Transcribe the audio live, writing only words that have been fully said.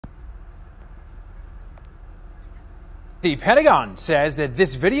The Pentagon says that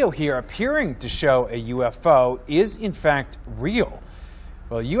this video here appearing to show a UFO is in fact real.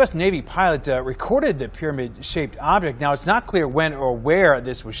 Well, a U.S. Navy pilot recorded the pyramid-shaped object. Now, it's not clear when or where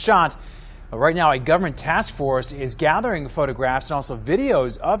this was shot. But right now, a government task force is gathering photographs and also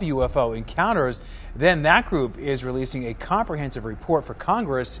videos of UFO encounters. Then that group is releasing a comprehensive report for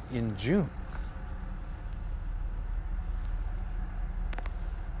Congress in June.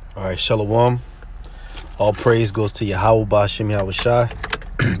 All right, Shalom. All praise goes to Yahweh Ba'Shem Yahushai,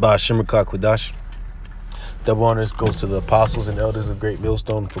 Ba'Shem Rakakwadash. Double honors goes to the apostles and elders of Great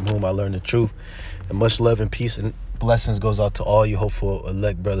Millstone, from whom I learned the truth. And much love and peace and blessings goes out to all you hopeful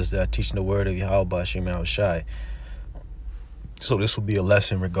elect brothers that are teaching the word of Yahweh Ba'Shem Yahushai. So this will be a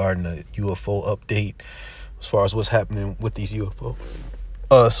lesson regarding a UFO update as far as what's happening with these UFO,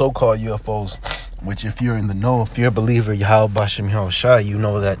 so-called UFOs, which if you're in the know, if you're a believer Yahweh Ba'Shem Yahushai, you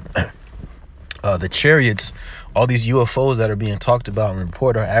know that the Chariots, all these UFOs that are being talked about and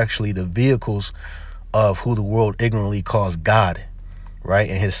reported, are actually the vehicles of who the world ignorantly calls God, right?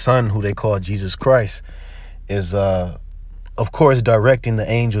 And his son, who they call Jesus Christ, is of course directing the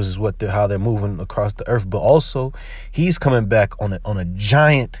angels, is what how they're moving across the earth. But also he's coming back on a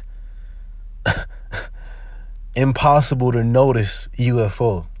giant impossible to notice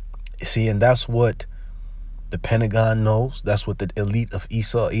UFO. See, and that's what the Pentagon knows. That's what the elite of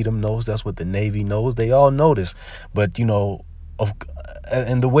Esau, Edom knows. That's what the Navy knows. They all know this. But, you know,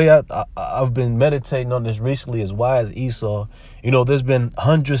 and the way I've been meditating on this recently is, why is Esau, you know, there's been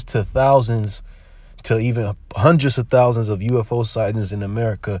hundreds to thousands to even hundreds of thousands of UFO sightings in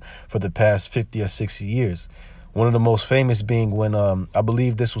America for the past 50 or 60 years. One of the most famous being when I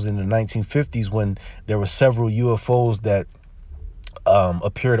believe this was in the 1950s, when there were several UFOs that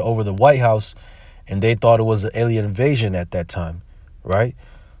appeared over the White House, and they thought it was an alien invasion at that time, right?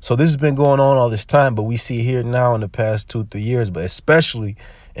 So this has been going on all this time, but we see here now in the past 2-3 years, but especially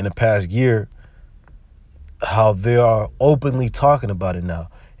in the past year, how they are openly talking about it now.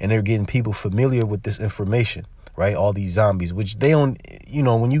 And they're getting people familiar with this information, right? All these zombies, which they don't, you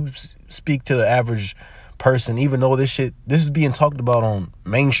know, when you speak to the average person, even though this is being talked about on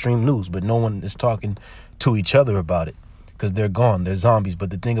mainstream news, but no one is talking to each other about it because they're gone. They're zombies.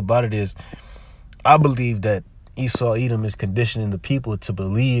 But the thing about it is, I believe that Esau, Edom is conditioning the people to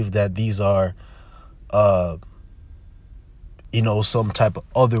believe that these are, you know, some type of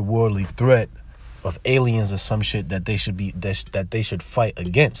otherworldly threat of aliens or some shit that they should be, that they should fight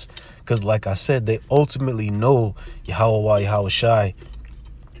against. Because like I said, they ultimately know Yahweh Yahushai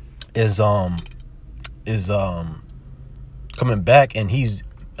is coming back, and he's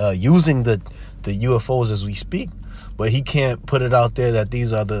using the UFOs as we speak. But he can't put it out there that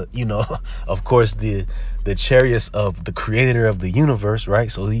these are the, you know, of course, the chariots of the creator of the universe,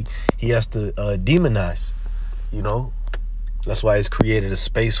 right? So he has to demonize, you know. That's why he's created a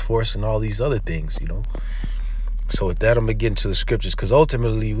space force and all these other things, you know. So with that, I'm going to get into the scriptures, because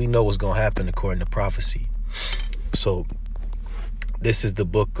ultimately we know what's going to happen according to prophecy. So this is the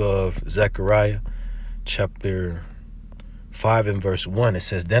book of Zechariah, chapter 5 and verse 1. It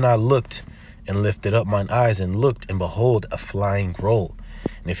says, "Then I looked and lifted up mine eyes and looked, and behold, a flying roll."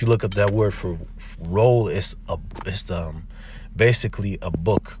 And if you look up that word for roll, it's basically a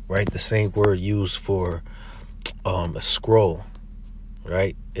book, right? The same word used for a scroll,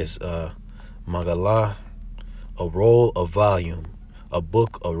 right? Is magalah, a roll, a volume, a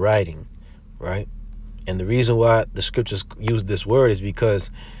book, a writing, right? And the reason why the scriptures use this word is because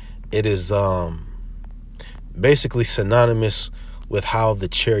it is basically synonymous with how the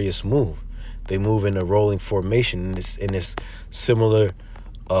chariots move. They move in a rolling formation, and it's similar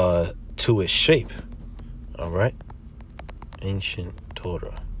to its shape. All right, ancient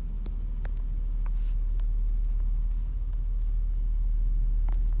Torah.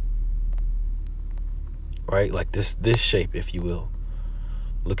 Right, like this shape, if you will.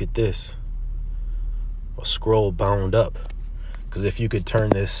 Look at this, a scroll bound up. Because if you could turn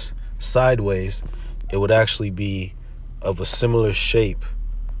this sideways, it would actually be of a similar shape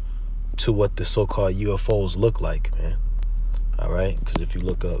to what the so-called UFOs look like, man. All right, because if you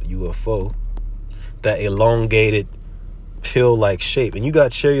look up UFO, that elongated pill-like shape, and you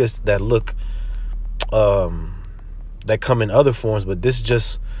got chariots that look that come in other forms, but this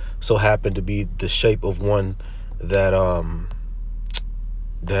just so happened to be the shape of one that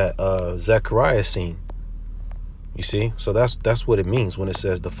Zechariah seen. You see, so that's what it means when it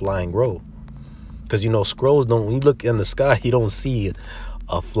says the flying roll. Because, you know, scrolls don't, when you look in the sky, you don't see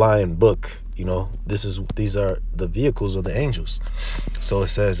a flying book. You know, these are the vehicles of the angels. So it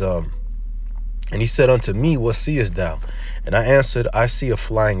says, And he said unto me, what seest thou? And I answered, I see a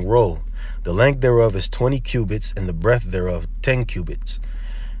flying roll. The length thereof is 20 cubits, and the breadth thereof 10 cubits.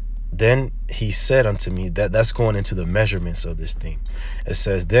 Then he said unto me, that's going into the measurements of this thing. It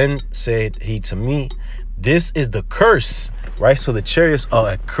says, then said he to me, this is the curse, right? So the chariots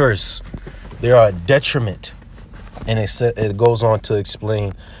are a curse. They are a detriment. And it goes on to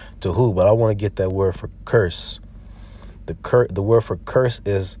explain to who, but I want to get that word for curse. The word for curse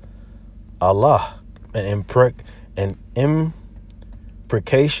is Allah, an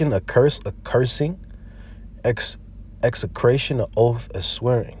imprecation, a curse, a cursing, execration, an oath, a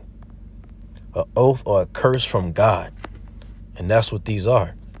swearing, an oath or a curse from God. And that's what these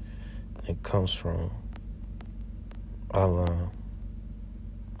are. It comes from Allah,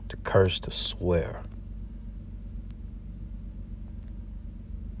 to curse, to swear.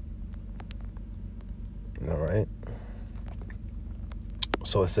 All right.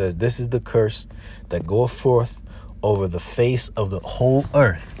 So it says, this is the curse that goeth forth over the face of the whole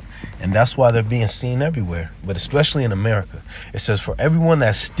earth. And that's why they're being seen everywhere, but especially in America. It says, for everyone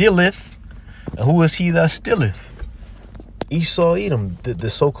that stealeth, and who is he that stealeth? Esau, Edom, the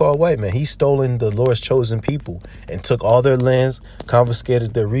so-called white man. He's stolen the Lord's chosen people and took all their lands,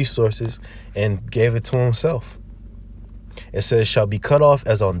 confiscated their resources, and gave it to himself. It says, shall be cut off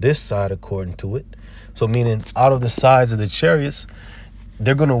as on this side according to it. So meaning out of the sides of the chariots,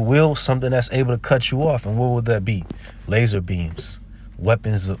 they're going to will something that's able to cut you off. And what would that be? Laser beams,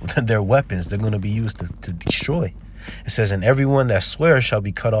 weapons. They're weapons. They're going to be used to destroy. It says, and everyone that swears shall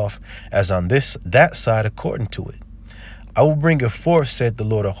be cut off as on that side according to it. I will bring it forth, said the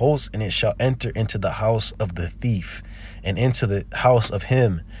Lord of hosts, and it shall enter into the house of the thief, and into the house of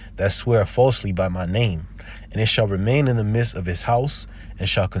him that swear falsely by my name. And it shall remain in the midst of his house, and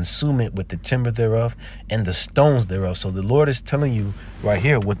shall consume it with the timber thereof and the stones thereof. So the Lord is telling you right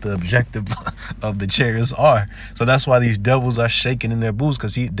here what the objective of the chariots are. So that's why these devils are shaking in their boots,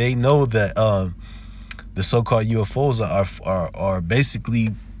 because they know that the so-called UFOs are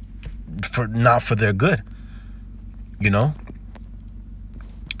basically not for their good. You know,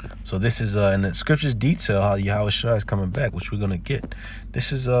 so this is and the scriptures detail how Yahushua is coming back, which we're gonna get.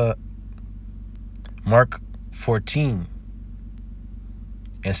 This is Mark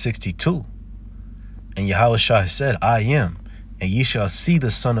 14:62, and Yahushua said, I am, and ye shall see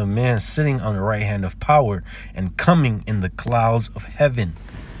the Son of Man sitting on the right hand of power and coming in the clouds of heaven.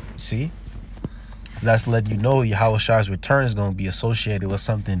 See, so that's letting you know Yahushua's return is going to be associated with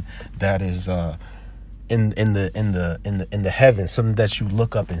something that is in the heavens, something that you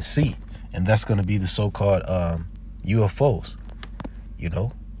look up and see, and that's going to be the so-called UFOs, you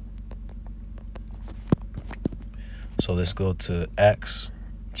know. So let's go to Acts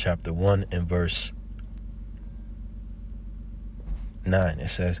chapter 1 and verse 9. It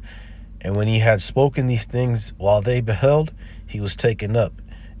says, and when he had spoken these things while they beheld, he was taken up,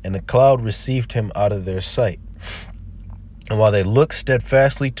 and the cloud received him out of their sight. And while they looked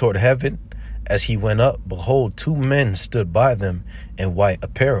steadfastly toward heaven, as he went up, behold, two men stood by them in white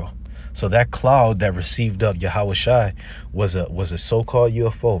apparel. So that cloud that received up Yahushua was a so-called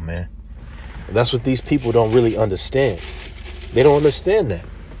UFO, man. And that's what these people don't really understand. They don't understand that.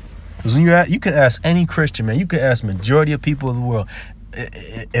 Because when you can ask any Christian, man, you can ask majority of people of the world,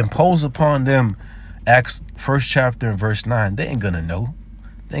 impose upon them Acts 1st chapter and verse 9, they ain't gonna know.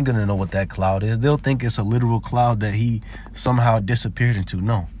 They ain't gonna know what that cloud is. They'll think it's a literal cloud that he somehow disappeared into.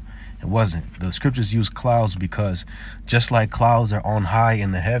 No. It wasn't. The scriptures use clouds because just like clouds are on high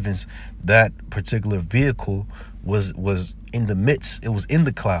in the heavens, that particular vehicle was in the midst. It was in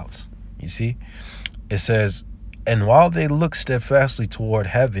the clouds. You see, it says, and while they looked steadfastly toward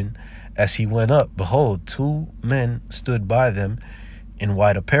heaven as he went up, behold, two men stood by them in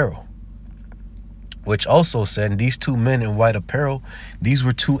white apparel. Which also said, these two men in white apparel, these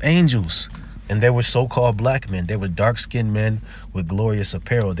were two angels. And they were so-called black men. They were dark-skinned men with glorious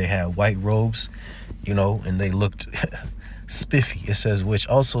apparel. They had white robes, you know, and they looked spiffy. It says, which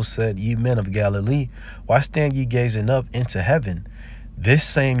also said, ye men of Galilee, why stand ye gazing up into heaven? This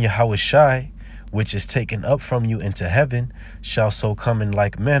same Yahushua, which is taken up from you into heaven, shall so come in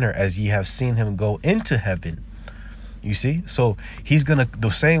like manner as ye have seen him go into heaven. You see, so he's gonna, the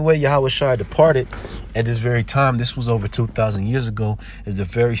same way Yahushua departed at this very time, this was over 2,000 years ago, is the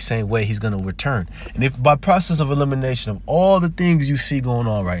very same way he's gonna return. And if by process of elimination of all the things you see going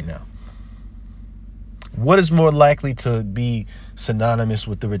on right now, what is more likely to be synonymous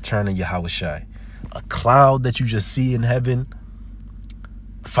with the return of Yahushua? A cloud that you just see in heaven,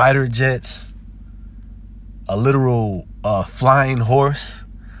 fighter jets, a literal flying horse,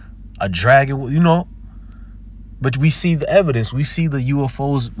 a dragon, you know? But we see the evidence. We see the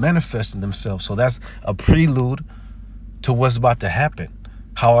UFOs manifesting themselves. So that's a prelude to what's about to happen,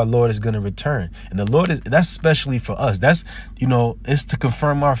 how our Lord is going to return. And the Lord that's especially for us. That's, it's to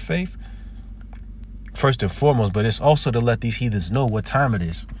confirm our faith first and foremost, but it's also to let these heathens know what time it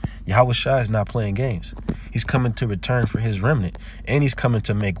is. Yahweh Shai is not playing games. He's coming to return for his remnant, and he's coming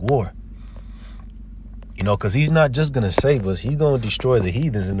to make war. Because he's not just going to save us. He's going to destroy the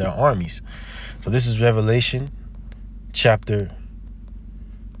heathens and their armies. So this is Revelation chapter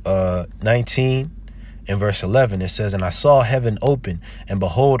 19 and verse 11. It says, "And I saw heaven open, and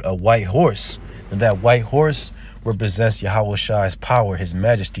behold, a white horse. And that white horse represents Yahweh Shai's power, his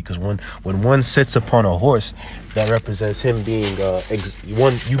majesty. Because when one sits upon a horse, that represents him being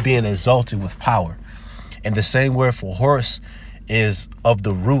you being exalted with power. And the same word for horse is of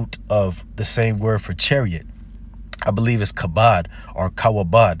the root of the same word for chariot. I believe it's kabad or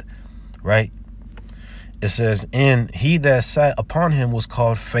kawabad, right? It says, "And he that sat upon him was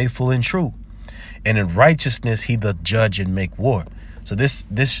called faithful and true, and in righteousness he doth judge and make war." So this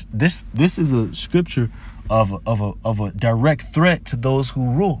is a scripture of a direct threat to those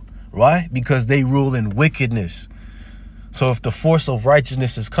who rule. Why? Because they rule in wickedness. So if the force of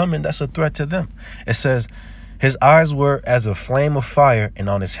righteousness is coming, that's a threat to them. It says, "His eyes were as a flame of fire, and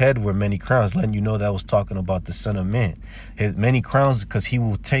on his head were many crowns," letting you know that was talking about the Son of Man. His many crowns, because he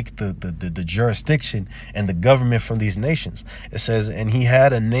will take the jurisdiction and the government from these nations. It says, "And he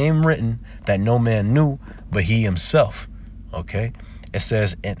had a name written that no man knew but he himself." Okay. It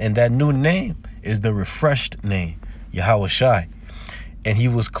says, and that new name is the refreshed name, Yahweh Shai. "And he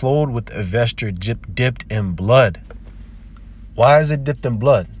was clothed with a vesture dipped in blood." Why is it dipped in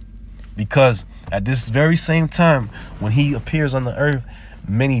blood? Because at this very same time, when he appears on the earth,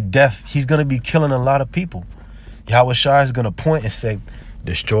 he's going to be killing a lot of people. Yahweh Shai is going to point and say,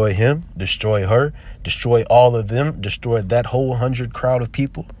 destroy him, destroy her, destroy all of them, destroy that whole 100 crowd of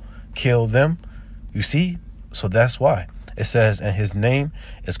people, kill them. You see? So that's why. It says, "And his name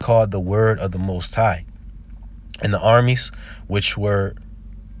is called the Word of the Most High. And the armies which were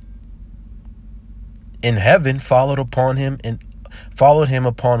in heaven followed him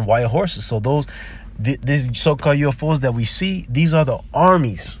upon white horses." So these so-called UFOs that we see, these are the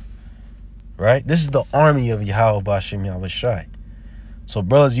armies, right? This is the army of Yahweh Bashem Yahweh Shai. So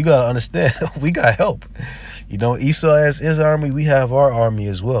brothers, you got to understand, we got help. Esau has his army, we have our army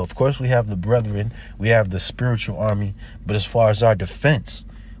as well. Of course, we have the brethren, we have the spiritual army, but as far as our defense,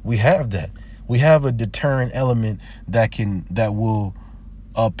 we have that. We have a deterrent element that will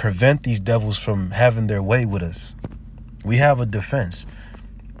prevent these devils from having their way with us. We have a defense,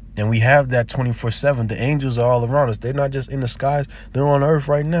 and we have that 24/7. The angels are all around us. They're not just in the skies. They're on earth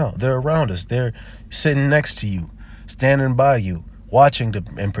right now. They're around us. They're sitting next to you, standing by you, watching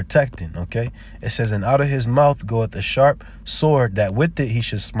and protecting. Okay. It says, "And out of his mouth goeth a sharp sword, that with it he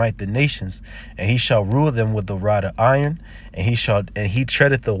should smite the nations, and he shall rule them with the rod of iron, and he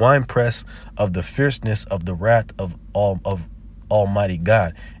treadeth the winepress of the fierceness of the wrath of Almighty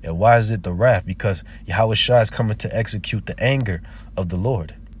God." And why is it the wrath? Because Yahweh Shai is coming to execute the anger of the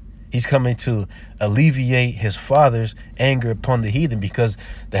Lord. He's coming to alleviate his Father's anger upon the heathen, because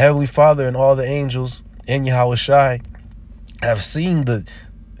the Heavenly Father and all the angels and Yahweh Shai have seen the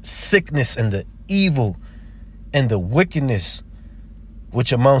sickness and the evil and the wickedness,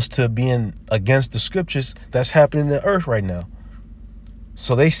 which amounts to being against the scriptures, that's happening in the earth right now.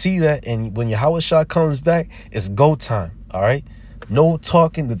 So they see that, and when Yahweh Shai comes back, it's go time. All right. No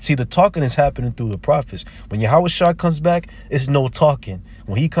talking. See, the talking is happening through the prophets. When Yahweh Shai comes back, it's no talking.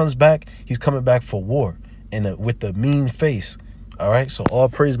 When he comes back, he's coming back for war and with the mean face. All right. So all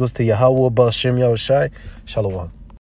praise goes to Yahweh Bashem Yahweh Shai. Shalom.